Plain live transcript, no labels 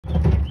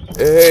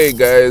Hey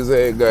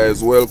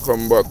guys,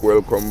 welcome back.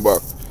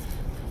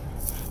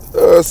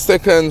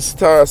 Second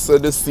start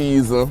of the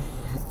season.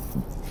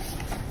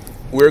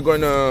 We're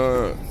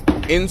gonna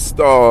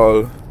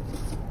install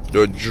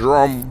the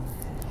drum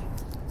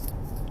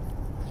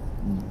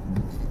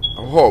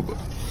hub,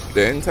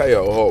 the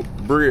entire hub,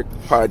 brake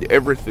pad,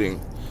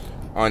 everything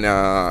on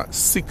a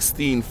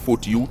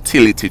 16-foot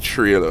utility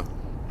trailer.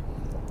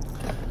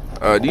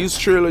 These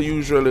trailers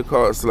usually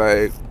cost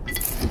like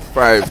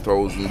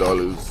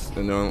 $5,000.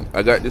 You know,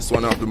 I got this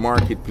one off the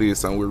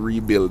marketplace and we're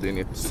rebuilding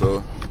it,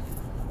 so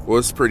it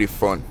was pretty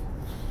fun.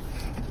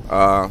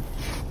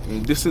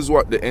 This is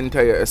what the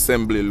entire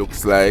assembly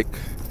looks like,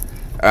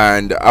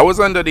 and I was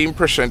under the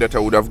impression that I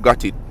would have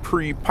got it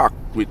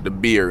pre-packed with the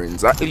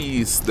bearings, at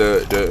least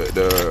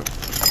the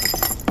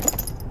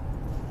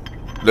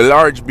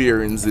large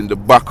bearings in the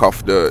back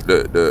of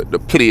the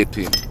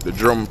plating, the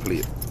drum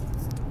plate,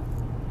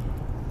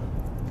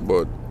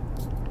 but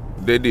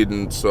they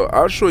didn't. So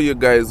I'll show you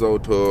guys how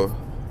to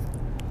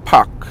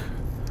pack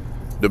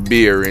the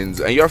bearings,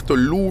 and you have to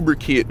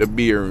lubricate the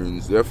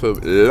bearings. You have a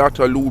lot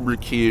of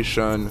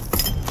lubrication,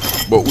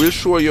 but we'll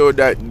show you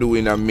that do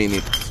in a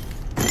minute.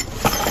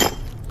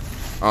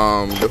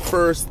 The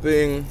first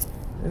thing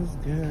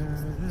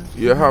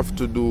you have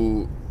to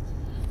do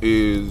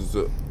is,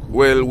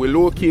 well, we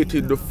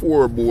located the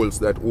 4 bolts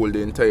that hold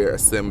the entire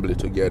assembly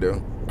together,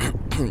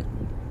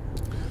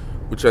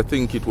 which I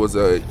think it was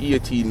a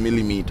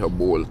 18mm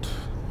bolt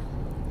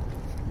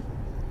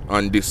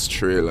on this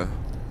trailer.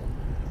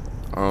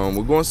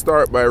 We're going to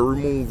start by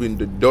removing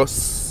the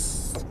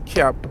dust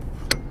cap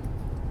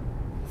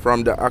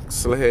from the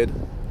axle head,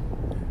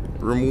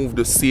 remove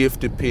the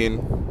safety pin,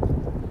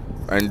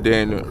 and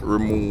then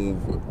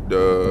remove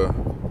the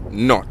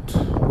nut.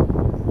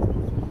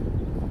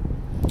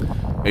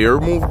 And you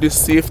remove this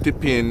safety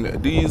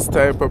pin. These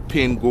type of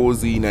pin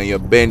goes in and you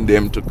bend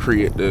them to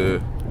create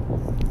the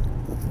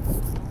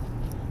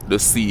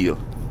seal.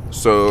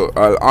 So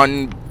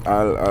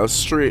I'll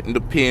straighten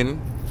the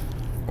pin,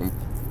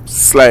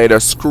 slide a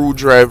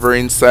screwdriver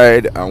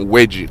inside and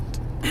wedge it.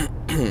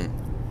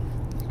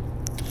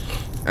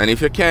 And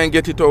if you can't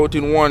get it out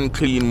in one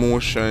clean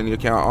motion, you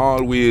can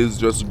always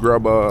just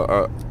grab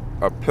a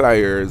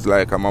pliers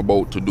like I'm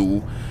about to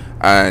do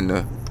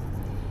and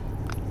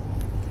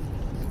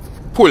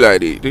pull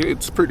at it.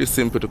 It's pretty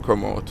simple to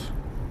come out.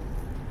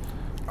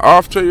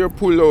 After you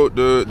pull out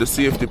the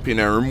safety pin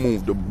and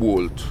remove the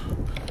bolt,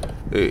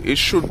 it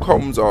should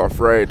come off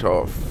right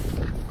off.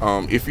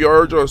 If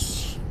you're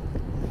just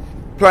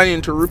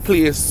planning to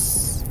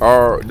replace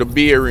the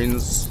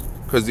bearings,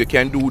 because you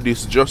can do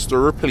this just to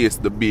replace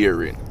the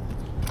bearing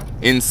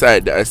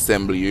inside the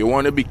assembly, you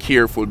want to be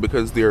careful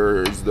because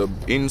there's the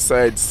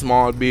inside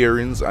small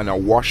bearings and a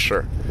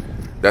washer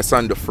that's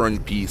on the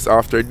front piece.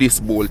 After this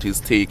bolt is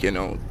taken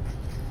out,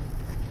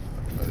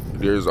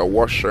 there's a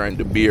washer and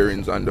the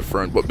bearings on the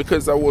front, but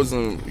because I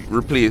wasn't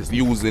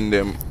using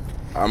them,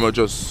 I'm gonna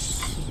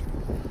just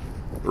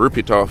rip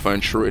it off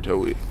and throw it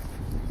away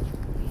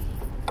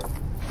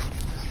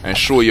and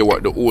show you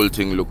what the whole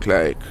thing look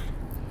like.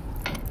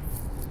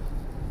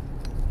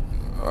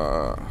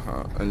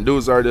 And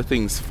those are the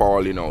things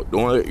falling out.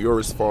 Don't let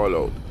yours fall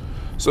out.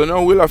 So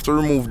now we'll have to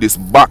remove this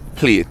back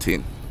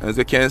plating. As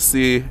you can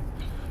see,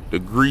 the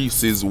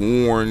grease is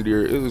worn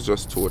there. It was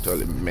just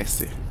totally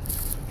messy,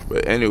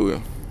 but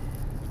anyway.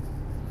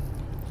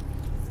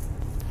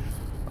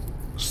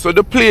 So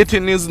the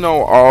plating is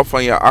now off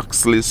and your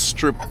axle is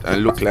stripped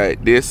and look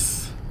like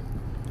this.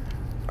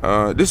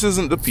 This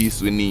isn't the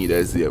piece we need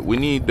as yet. We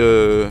need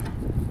the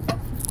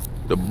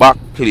back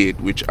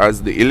plate, which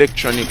has the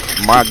electronic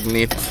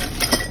magnet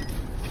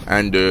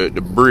and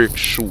the brake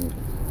shoe.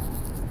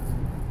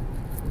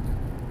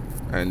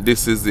 And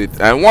this is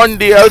it. And one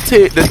day I'll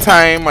take the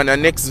time on the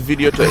next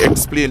video to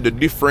explain the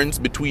difference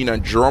between a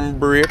drum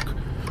brake,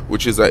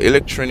 which is an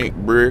electronic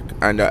brake,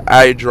 and a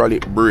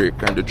hydraulic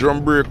brake. And the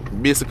drum brake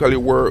basically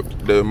works,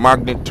 the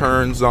magnet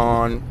turns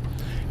on,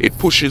 it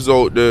pushes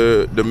out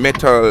the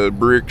metal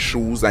brake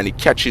shoes and it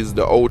catches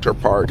the outer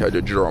part of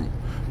the drum.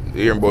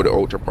 You hear about the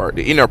outer part,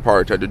 the inner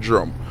part of the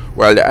drum,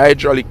 while the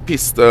hydraulic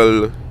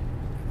pistol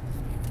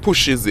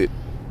pushes it.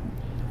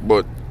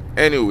 But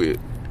anyway,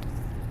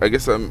 I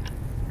guess I'm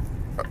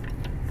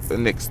the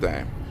next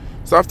time.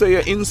 So after you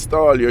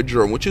install your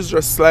drum, which is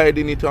just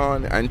sliding it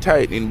on and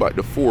tightening back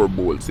the 4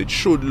 bolts, it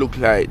should look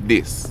like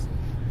this.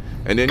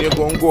 And then you're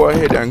going to go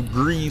ahead and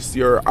grease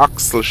your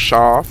axle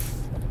shaft.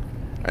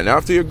 And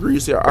after you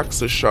grease your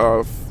axle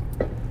shaft,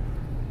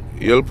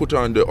 you'll put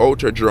on the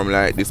outer drum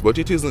like this, but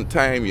it isn't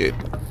time yet.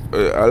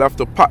 I'll have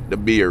to pack the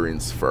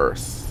bearings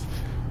first.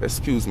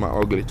 Excuse my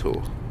ugly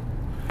toe.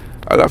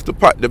 I'll have to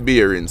pack the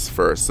bearings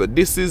first. So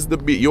this is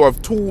you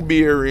have 2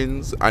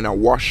 bearings and a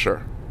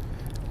washer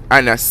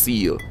and a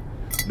seal.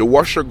 The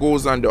washer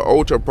goes on the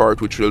outer part,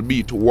 which will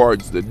be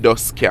towards the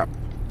dust cap.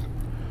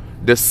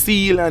 The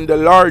seal and the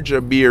larger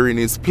bearing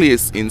is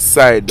placed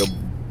inside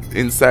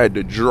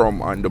the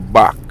drum on the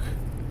back.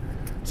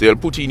 So you'll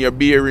put in your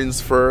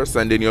bearings first,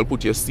 and then you'll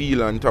put your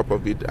seal on top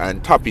of it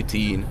and tap it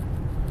in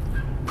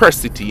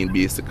press it in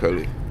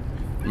basically.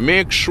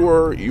 Make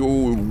sure you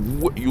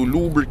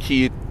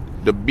lubricate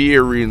the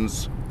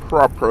bearings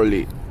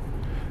properly,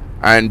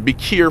 and be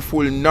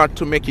careful not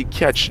to make it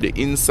catch the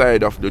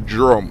inside of the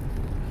drum,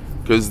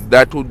 because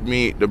that would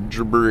make the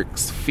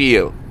brakes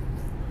fail.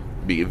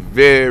 Be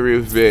very,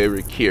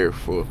 very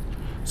careful.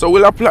 So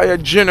we'll apply a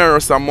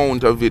generous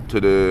amount of it to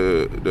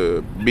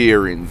the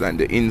bearings and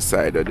the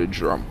inside of the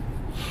drum,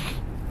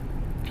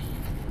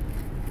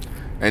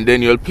 and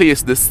then you'll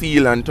place the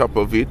seal on top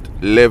of it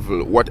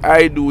level. What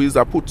I do is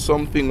I put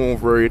something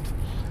over it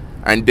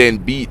and then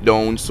beat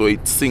down so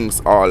it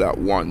sinks all at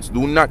once.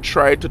 Do not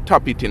try to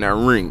tap it in a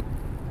ring.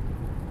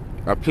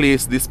 I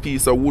place this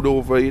piece of wood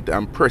over it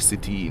and press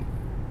it in.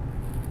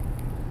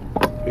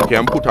 You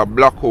can put a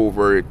block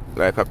over it,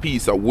 like a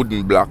piece of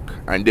wooden block,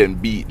 and then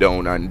beat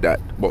down on that,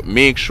 but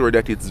make sure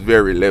that it's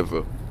very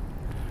level.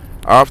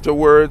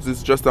 Afterwards,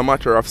 it's just a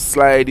matter of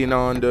sliding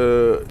on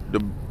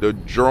the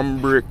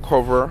drum brake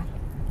cover,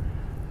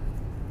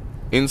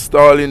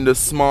 installing the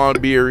small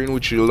bearing,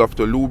 which you'll have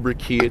to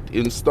lubricate,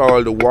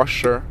 install the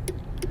washer,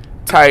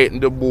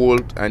 tighten the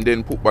bolt, and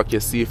then put back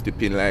your safety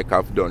pin like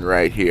I've done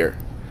right here.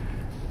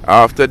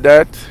 After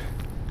that,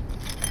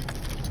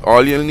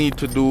 all you'll need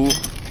to do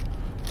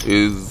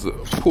is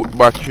put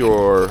back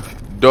your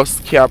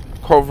dust cap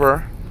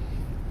cover,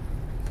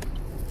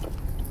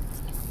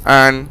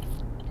 and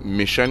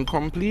mission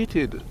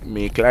completed.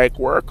 Make light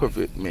work of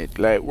it. Make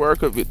light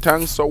work of it.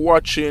 Thanks for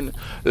watching.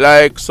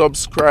 Like,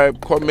 subscribe,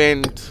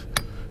 comment.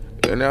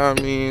 You know what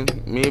I mean?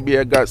 Maybe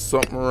I got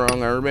something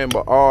wrong. And remember,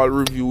 all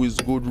review is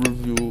good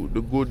review.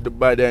 The good, the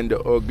bad, and the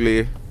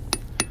ugly.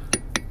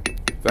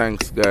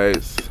 Thanks,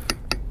 guys.